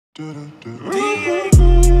Thank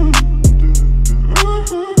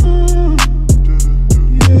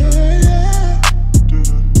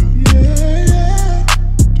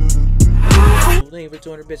you for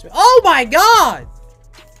 200 bits. Oh my god!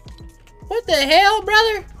 What the hell,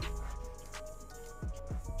 brother?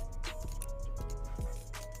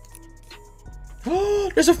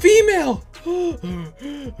 There's a female!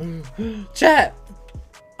 Chat!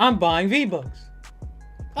 I'm buying V-Bucks.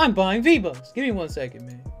 I'm buying V-Bucks. Give me 1 second,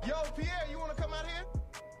 man. Yo, Pierre, you wanna come out here?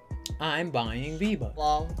 I'm buying V-Bucks.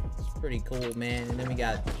 Well, it's pretty cool, man. And then we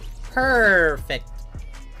got perfect.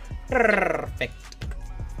 Perfect.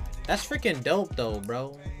 That's freaking dope, though,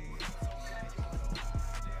 bro.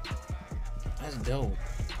 That's dope.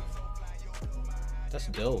 That's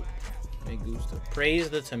dope. Me gusta. Praise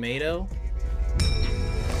the tomato.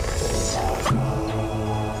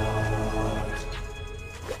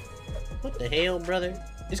 What the hell, brother?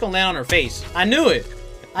 It's gonna land on her face. I knew it.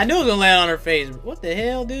 I knew it was gonna land on her face. What the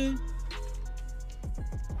hell, dude?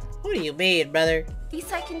 What do you mean, brother? At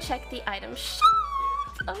least I can check the item shop.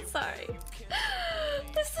 I'm sorry.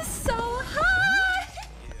 This is so hot.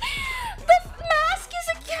 The mask is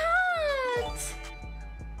a cat.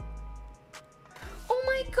 Oh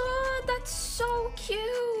my god, that's so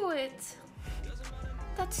cute.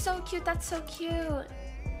 That's so cute. That's so cute.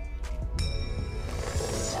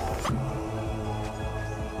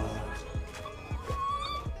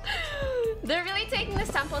 They're really taking the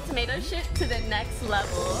sample tomato shit to the next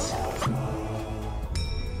level.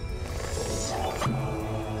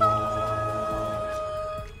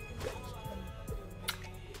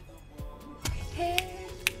 Hey.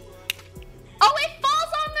 Oh, it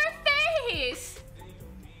falls on their face!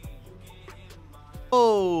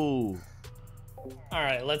 Oh!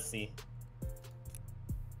 Alright, let's see.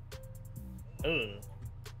 Ooh.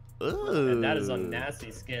 Ooh. And that is a nasty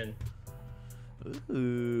skin.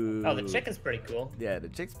 Ooh. Oh, the chick is pretty cool. Yeah, the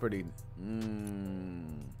chick's pretty.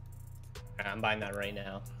 I'm buying that right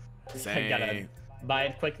now. Same. I gotta buy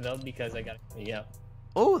it quick though because I got. Yeah.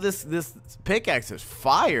 Oh, this pickaxe is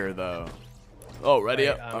fire though. Oh, ready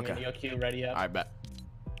up. Okay. Yoku, ready up. I bet.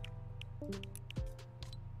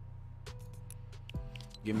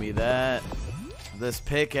 Give me that. This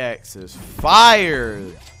pickaxe is fire.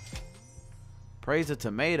 Praise the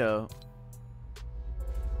tomato.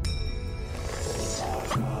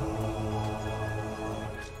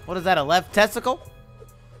 What is that, a left testicle?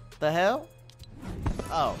 The hell?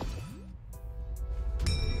 Oh.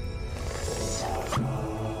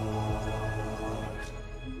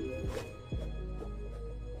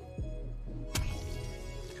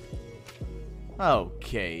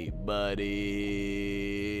 Okay, buddy.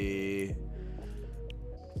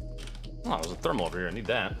 Oh, there's a thermal over here. I need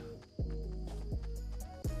that.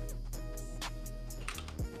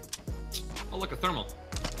 Oh, look, a thermal.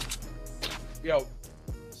 Yo,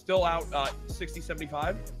 still out 60,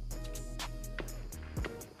 75.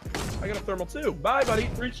 I got a thermal too. Bye, buddy.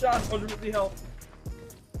 3 shots, 150 health.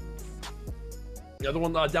 The other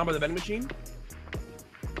one down by the vending machine.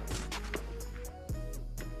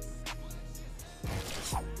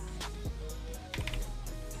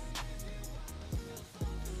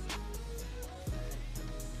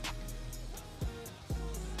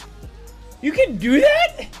 You can do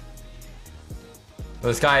that?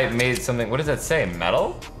 This guy made something. What does that say?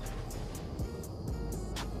 Metal?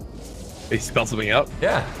 They spelled something out?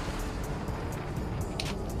 Yeah.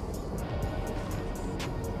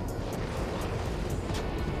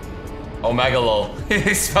 Omegalol.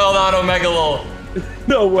 He spelled out Omegalol.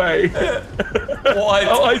 No way. What?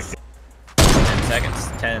 Oh, I see. 10 seconds.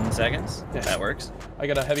 10 seconds. Yeah. That works. I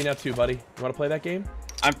got a heavy now too, buddy. You want to play that game?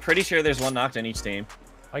 I'm pretty sure there's one knocked on each team.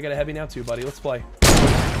 I got a heavy now too, buddy. Let's play.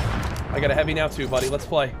 I got a heavy now too, buddy. Let's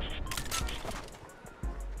play.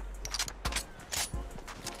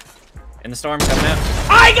 And the storm coming out.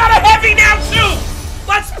 I got a heavy now too!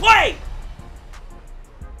 Let's play!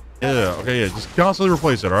 Yeah, okay, yeah. Just constantly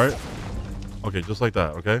replace it, alright? Okay, just like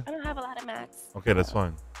that, okay? I don't have a lot of mats. Okay, that's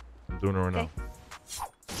fine. I'm doing it right now.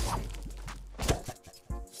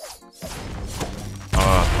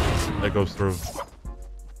 That goes through.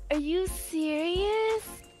 Are you serious?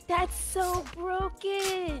 That's so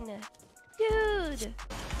broken. Dude.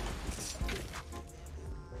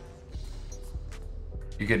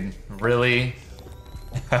 You could really.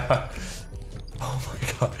 Oh my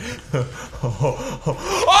god. Oh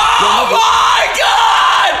my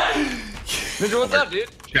god! Ninja, what's up, dude?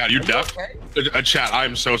 Chad, you deaf? Okay? Chad, I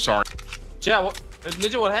am so sorry. Chad, what?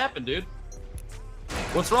 Ninja, what happened, dude?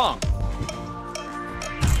 What's wrong?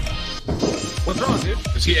 What's wrong, dude?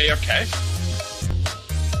 Is he AFK?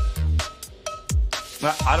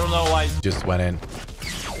 I don't know why. Just went in.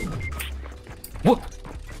 What?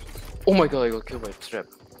 Oh my god, I got killed by a trap.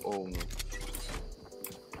 Oh no.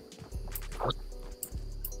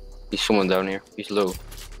 There's someone down here. He's low.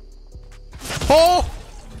 Oh!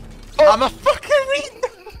 I'm a fucking read.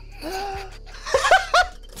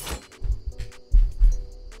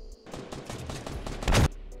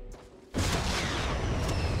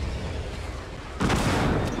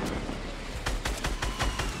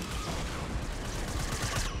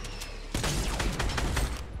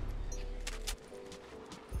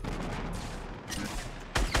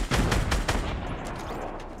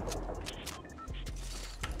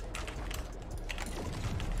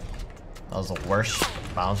 That was the worst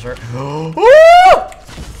bouncer.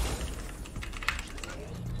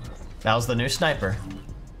 That was the new sniper,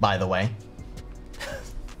 by the way.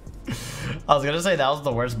 I was gonna say that was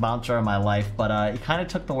the worst bouncer of my life, but he kind of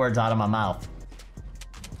took the words out of my mouth.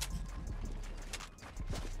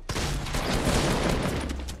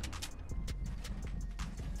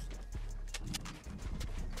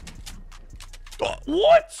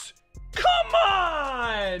 What? Come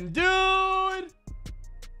on, dude!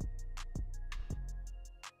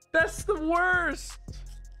 That's the worst.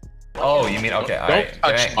 Oh, you mean okay? All right.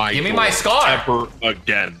 Don't touch my Give me my scar. ever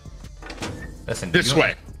again. Listen. This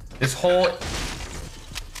way. This whole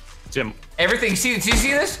Jim. everything. See? Do you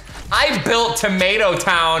see this? I built Tomato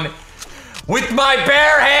Town with my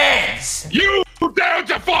bare hands. You dare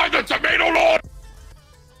to find the tomato lord!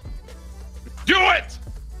 Do it!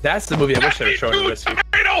 That's the movie I wish they were showing this.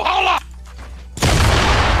 Tomato holla!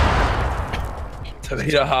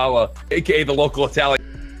 Tomato Holla, aka the local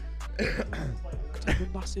Italian. I'm a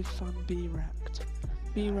massive fan. Be wrecked.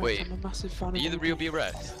 Be wrecked. Wait, I'm a massive fan. Are you the real Be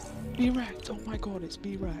Wrecked? Be wrecked. Oh my god, it's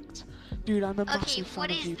Be wrecked. Dude, I'm a massive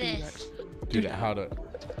fan of you. Be wrecked. Dude, how do?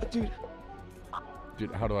 Dude.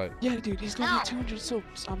 Dude, how do I? Yeah, dude, he's got me 200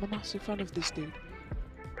 subs. I'm a massive fan of this dude.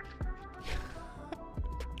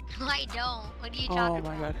 I don't. What are you talking Oh about?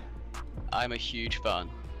 my god. I'm a huge fan.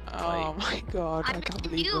 Oh my god, I can't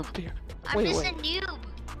believe we're up here. I'm just a noob.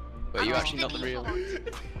 Wait, you're actually not the real.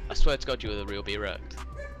 I swear to God, you were the real Be Wrecked.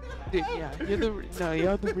 Dude, yeah, you're the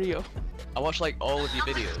you're the real. I watched like all of your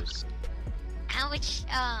videos. How many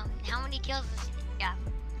kills does he got?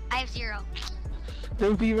 I have 0.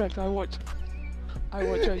 No, Be wrecked. I watch our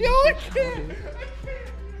YouTube channel, dude.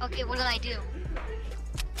 Okay, what did I do?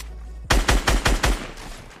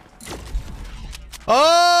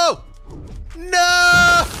 Oh!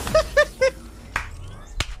 No!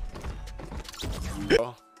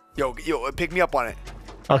 Yo, pick me up on it.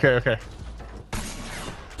 Okay, okay.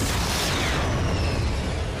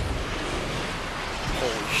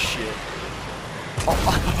 Holy shit.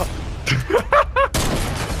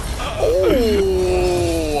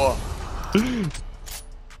 Oh!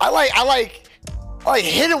 I like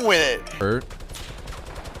hit him with it. Hurt.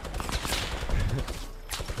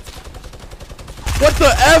 What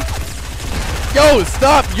the F? Yo,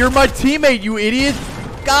 stop! You're my teammate, you idiot!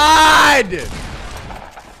 God!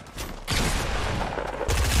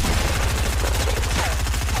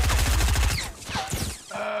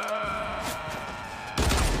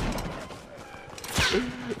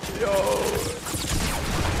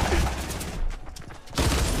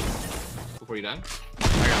 Before you die?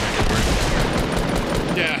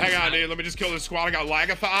 Yeah, hang on, dude. Let me just kill this squad. I got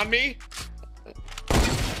Lagatha on me.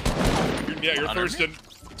 Yeah, you're thirsting.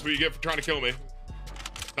 That's what you get for trying to kill me.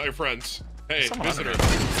 Tell your friends. Hey, visitor.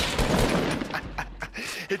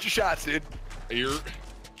 Hit your shots, dude. You're...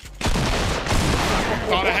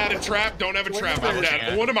 Thought I had a trap. Don't have a trap. I'm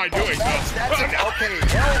dead. What am I doing? Okay.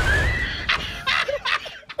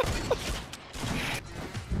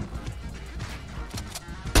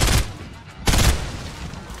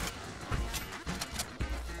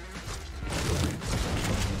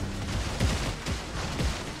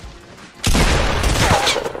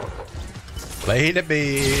 Later,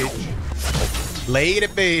 bitch. Later,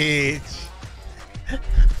 bitch.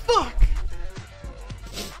 Fuck.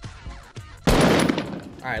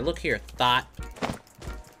 Alright, look here, thought.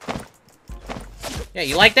 Yeah,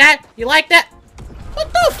 you like that? You like that?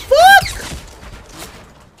 What the fuck?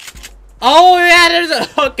 Oh, yeah, there's a...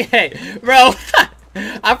 Okay, bro.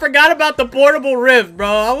 I forgot about the portable rift, bro.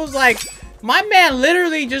 I was like, my man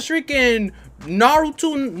literally just freaking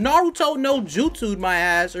Naruto no jutsu'd my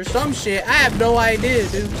ass or some shit. I have no idea,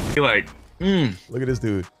 dude. You're like, Look at this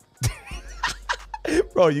dude.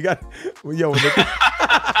 Bro, you got... Yo, look at...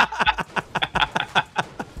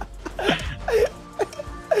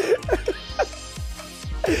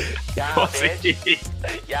 Yeah, bitch.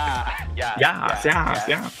 Yeah, bitch. Yeah,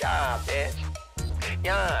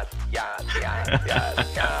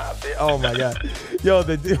 bitch. Oh my god. Yo,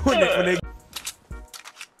 the dude when they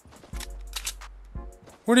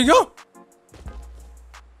Where'd he go?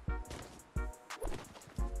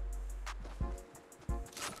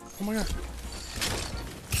 Oh my god.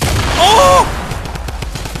 Oh!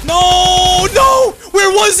 No! No!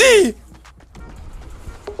 Where was he?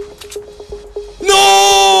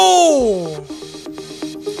 No!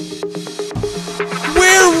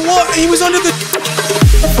 Where was he? Was under the.